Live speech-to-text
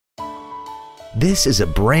This is a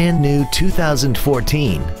brand new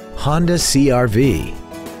 2014 Honda CR-V.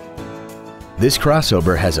 This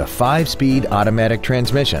crossover has a 5-speed automatic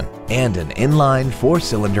transmission and an inline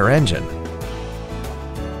 4-cylinder engine.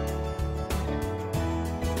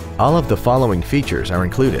 All of the following features are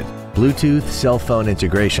included: Bluetooth cell phone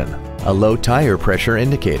integration, a low tire pressure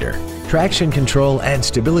indicator, traction control and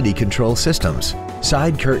stability control systems,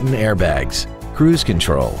 side curtain airbags, cruise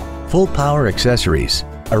control, full power accessories,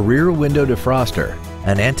 a rear window defroster,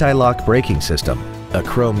 an anti-lock braking system, a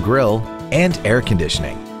chrome grille, and air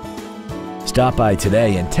conditioning. Stop by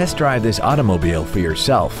today and test drive this automobile for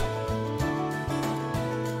yourself.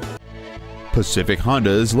 Pacific Honda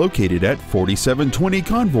is located at 4720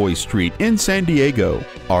 Convoy Street in San Diego.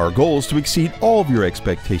 Our goal is to exceed all of your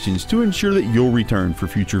expectations to ensure that you'll return for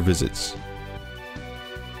future visits.